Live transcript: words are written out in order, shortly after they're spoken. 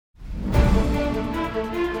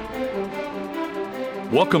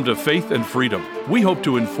Welcome to Faith and Freedom. We hope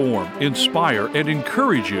to inform, inspire, and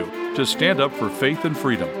encourage you to stand up for faith and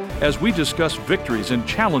freedom as we discuss victories and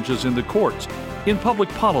challenges in the courts, in public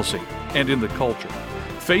policy, and in the culture.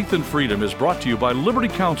 Faith and Freedom is brought to you by Liberty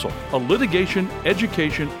Counsel, a litigation,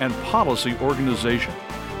 education, and policy organization.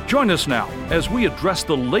 Join us now as we address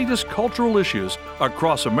the latest cultural issues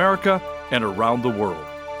across America and around the world.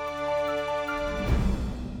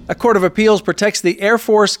 A court of appeals protects the Air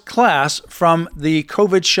Force class from the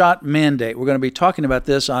COVID shot mandate. We're going to be talking about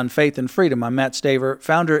this on Faith and Freedom. I'm Matt Staver,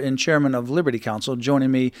 founder and chairman of Liberty Counsel.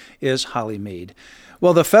 Joining me is Holly Mead.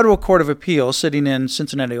 Well, the Federal Court of Appeals, sitting in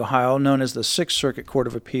Cincinnati, Ohio, known as the Sixth Circuit Court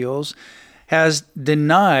of Appeals, has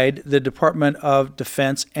denied the Department of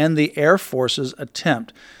Defense and the Air Force's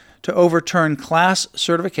attempt to overturn class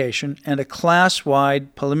certification and a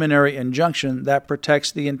class-wide preliminary injunction that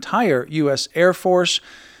protects the entire U.S. Air Force,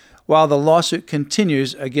 while the lawsuit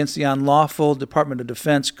continues against the unlawful Department of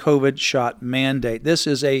Defense COVID shot mandate. This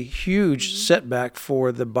is a huge setback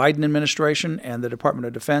for the Biden administration and the Department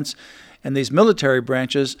of Defense and these military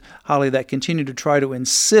branches, Holly, that continue to try to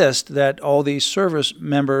insist that all these service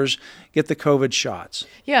members get the COVID shots.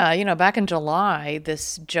 Yeah, back in July,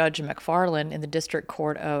 this Judge McFarland in the District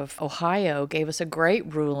Court of Ohio gave us a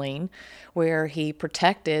great ruling where he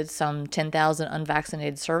protected some 10,000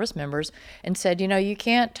 unvaccinated service members and said, you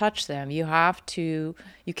can't touch them. You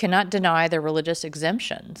cannot deny their religious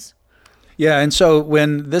exemptions. Yeah, and so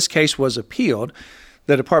when this case was appealed,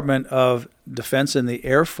 the Department of Defense and the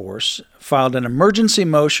Air Force filed an emergency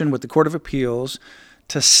motion with the Court of Appeals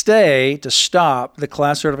to stop the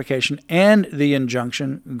class certification and the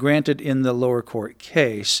injunction granted in the lower court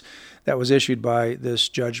case that was issued by this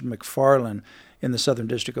Judge McFarland in the Southern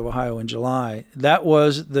District of Ohio in July. That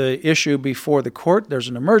was the issue before the court. There's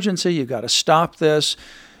an emergency. You've got to stop this.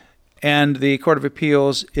 And the Court of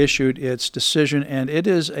Appeals issued its decision, and it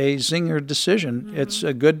is a zinger decision. Mm-hmm. It's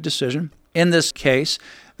a good decision. In this case,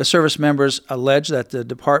 the service members allege that the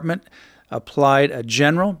department applied a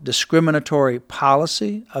general discriminatory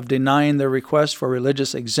policy of denying their request for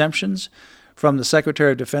religious exemptions from the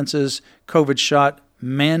Secretary of Defense's COVID shot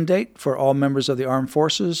mandate for all members of the armed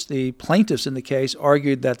forces. The plaintiffs in the case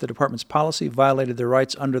argued that the department's policy violated their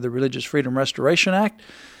rights under the Religious Freedom Restoration Act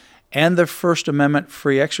and the First Amendment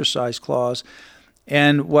Free Exercise Clause.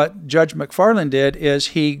 And what Judge McFarland did is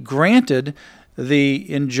he granted the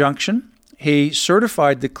injunction. He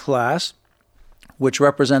certified the class, which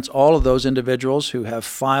represents all of those individuals who have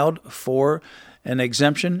filed for an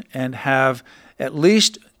exemption and have at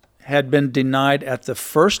least had been denied at the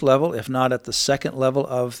first level, if not at the second level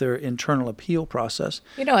of their internal appeal process.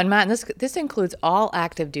 And Matt, this includes all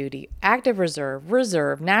active duty, active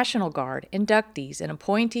reserve, National Guard, inductees, and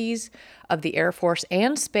appointees of the Air Force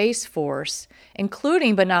and Space Force,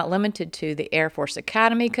 including but not limited to the Air Force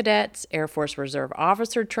Academy cadets, Air Force Reserve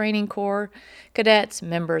Officer Training Corps cadets,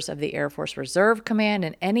 members of the Air Force Reserve Command,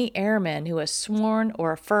 and any airman who has sworn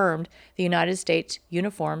or affirmed the United States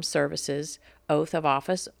Uniformed Services oath of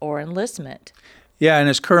office or enlistment. Yeah, and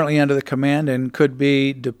is currently under the command and could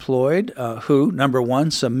be deployed, who, number one,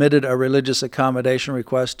 submitted a religious accommodation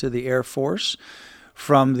request to the Air Force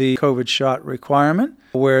from the COVID shot requirement,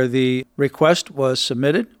 where the request was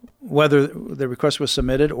submitted, whether the request was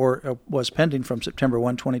submitted or was pending from September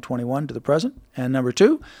 1, 2021 to the present. And number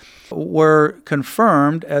two, were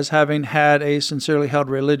confirmed as having had a sincerely held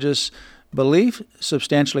religious belief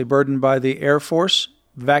substantially burdened by the Air Force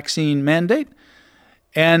vaccine mandate.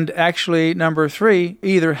 And actually, number three,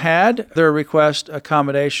 either had their request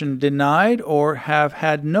accommodation denied or have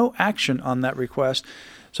had no action on that request.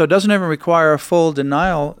 So it doesn't even require a full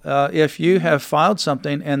denial. If you have filed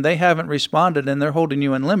something and they haven't responded and they're holding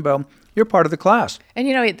you in limbo, you're part of the class. And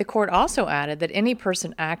the court also added that any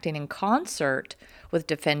person acting in concert with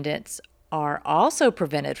defendants are also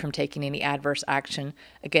prevented from taking any adverse action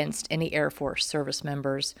against any Air Force service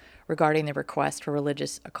members regarding the request for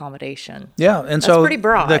religious accommodation. Yeah, and that's so pretty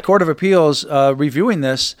broad. The Court of Appeals reviewing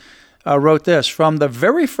this wrote this: from the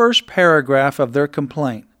very first paragraph of their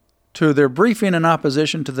complaint to their briefing in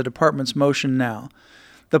opposition to the department's motion now,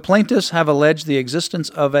 the plaintiffs have alleged the existence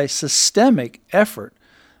of a systemic effort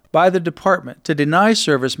by the department to deny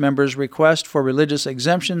service members' request for religious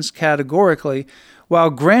exemptions categorically while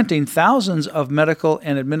granting thousands of medical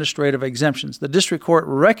and administrative exemptions. The district court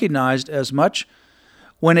recognized as much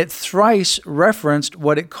when it thrice referenced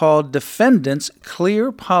what it called defendants'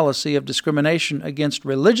 clear policy of discrimination against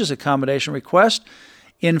religious accommodation requests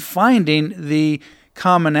in finding the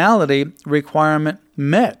commonality requirement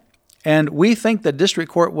met. And we think the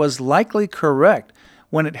district court was likely correct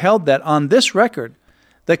when it held that on this record,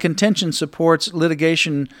 the contention supports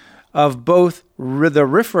litigation of both the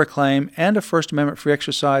RFRA claim and a First Amendment free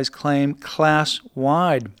exercise claim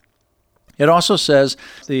class-wide. It also says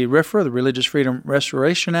the RFRA, the Religious Freedom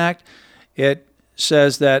Restoration Act, it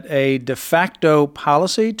says that a de facto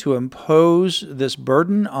policy to impose this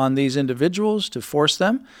burden on these individuals, to force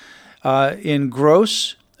them in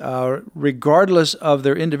gross, regardless of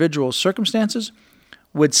their individual circumstances,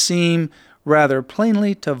 would seem rather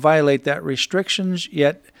plainly to violate that restrictions,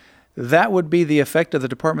 yet that would be the effect of the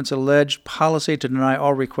department's alleged policy to deny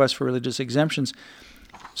all requests for religious exemptions.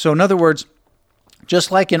 So in other words,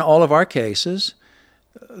 just like in all of our cases,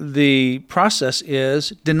 the process is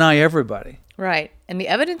deny everybody. Right. And the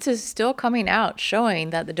evidence is still coming out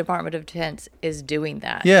showing that the Department of Defense is doing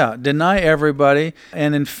that. Yeah, deny everybody.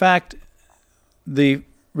 And in fact, the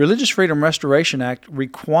Religious Freedom Restoration Act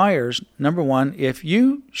requires, number one, if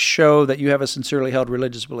you show that you have a sincerely held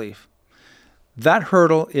religious belief, that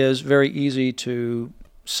hurdle is very easy to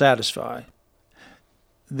satisfy.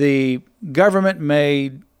 The government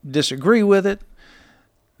may disagree with it.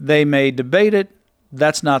 They may debate it.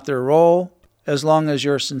 That's not their role. As long as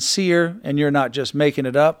you're sincere and you're not just making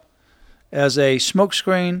it up as a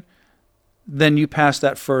smokescreen, then you pass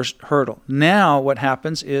that first hurdle. Now what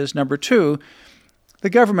happens is, number two, the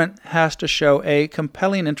government has to show a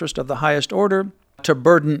compelling interest of the highest order to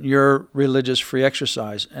burden your religious free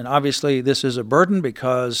exercise. And obviously this is a burden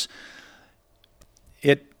because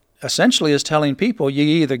it essentially is telling people you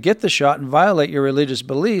either get the shot and violate your religious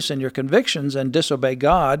beliefs and your convictions and disobey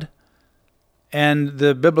God and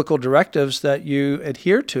the biblical directives that you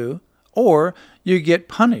adhere to, or you get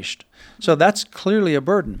punished. So that's clearly a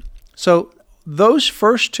burden. So those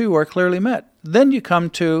first two are clearly met. Then you come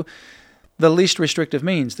to the least restrictive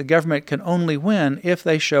means. The government can only win if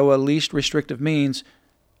they show a least restrictive means,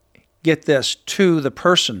 get this, to the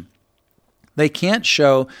person. They can't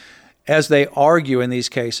show, as they argue in these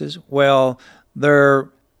cases, well, their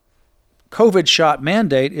COVID shot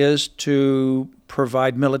mandate is to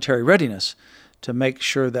provide military readiness, to make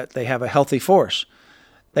sure that they have a healthy force.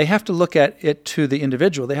 They have to look at it to the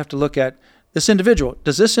individual. They have to look at this individual.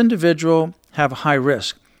 Does this individual have a high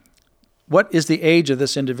risk? What is the age of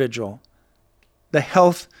this individual? The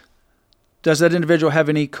health, does that individual have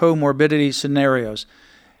any comorbidity scenarios?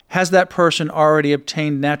 Has that person already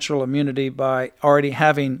obtained natural immunity by already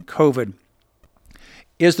having COVID?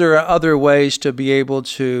 Is there other ways to be able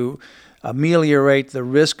to ameliorate the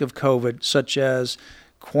risk of COVID, such as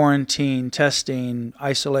quarantine, testing,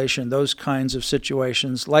 isolation, those kinds of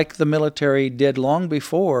situations, like the military did long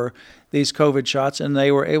before these COVID shots, and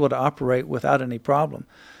they were able to operate without any problem.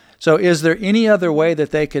 So is there any other way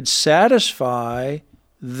that they could satisfy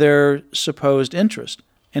their supposed interest?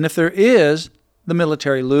 And if there is, the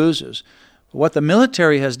military loses. What the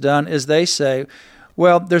military has done is they say,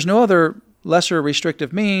 well, there's no other lesser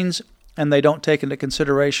restrictive means, and they don't take into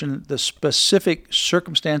consideration the specific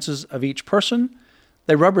circumstances of each person.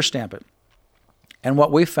 They rubber stamp it. And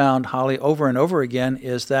what we found, Holly, over and over again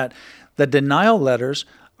is that the denial letters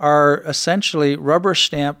are essentially rubber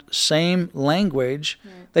stamped, same language.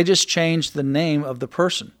 Right. They just change the name of the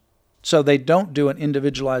person. So they don't do an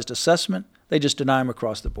individualized assessment. They just deny them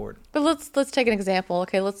across the board. But let's take an example.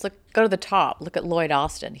 Okay, let's go to the top. Look at Lloyd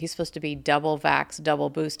Austin. He's supposed to be double vaxxed, double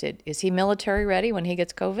boosted. Is he military ready when he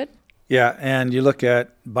gets COVID? Yeah, and you look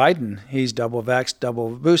at Biden. He's double vaxxed, double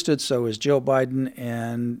boosted. So is Joe Biden,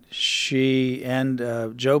 and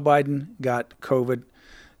Joe Biden got COVID.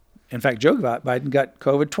 In fact, Joe Biden got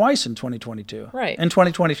COVID twice in 2022. Right. And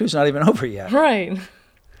 2022 is not even over yet. Right.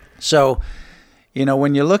 So,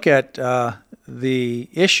 when you look at the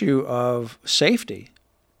issue of safety,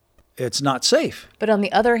 it's not safe. But on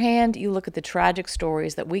the other hand, you look at the tragic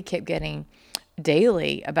stories that we keep getting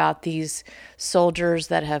daily about these soldiers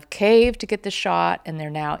that have caved to get the shot and they're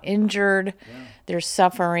now injured. Yeah. They're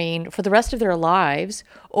suffering for the rest of their lives.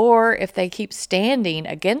 Or if they keep standing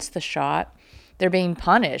against the shot, they're being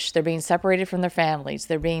punished. They're being separated from their families.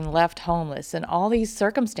 They're being left homeless, and all these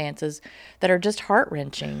circumstances that are just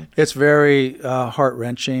heart-wrenching. It's very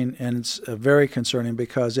heart-wrenching, and it's very concerning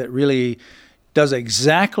because it really does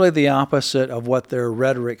exactly the opposite of what their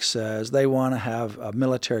rhetoric says. They want to have a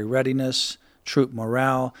military readiness, troop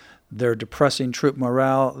morale. They're depressing troop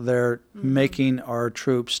morale. They're making our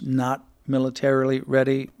troops not militarily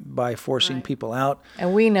ready by forcing people out.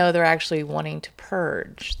 And we know they're actually wanting to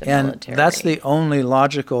purge the military. And that's the only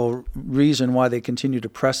logical reason why they continue to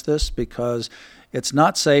press this, because it's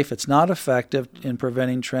not safe, it's not effective in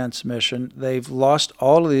preventing transmission. They've lost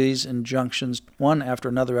all of these injunctions, one after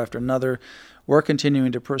another after another. We're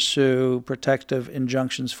continuing to pursue protective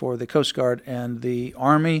injunctions for the Coast Guard and the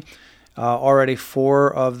Army. Already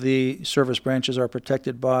 4 of the service branches are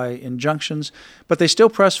protected by injunctions, but they still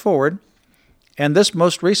press forward. And this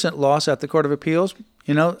most recent loss at the Court of Appeals,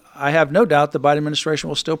 I have no doubt the Biden administration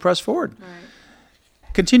will still press forward. Right.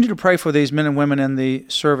 Continue to pray for these men and women in the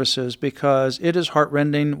services because it is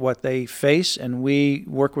heartrending what they face, and we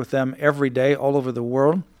work with them every day all over the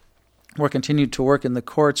world. We're continuing to work in the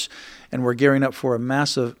courts, and we're gearing up for a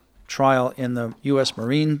massive trial in the U.S.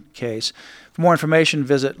 Marine case. For more information,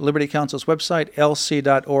 visit Liberty Counsel's website,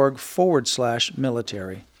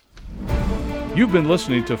 lc.org/military. You've been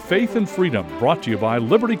listening to Faith and Freedom, brought to you by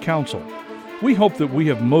Liberty Counsel. We hope that we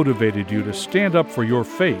have motivated you to stand up for your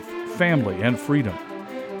faith, family, and freedom.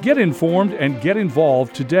 Get informed and get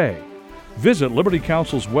involved today. Visit Liberty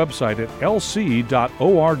Counsel's website at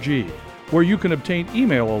lc.org, where you can obtain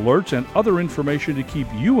email alerts and other information to keep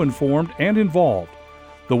you informed and involved.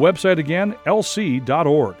 The website again,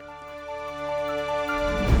 lc.org.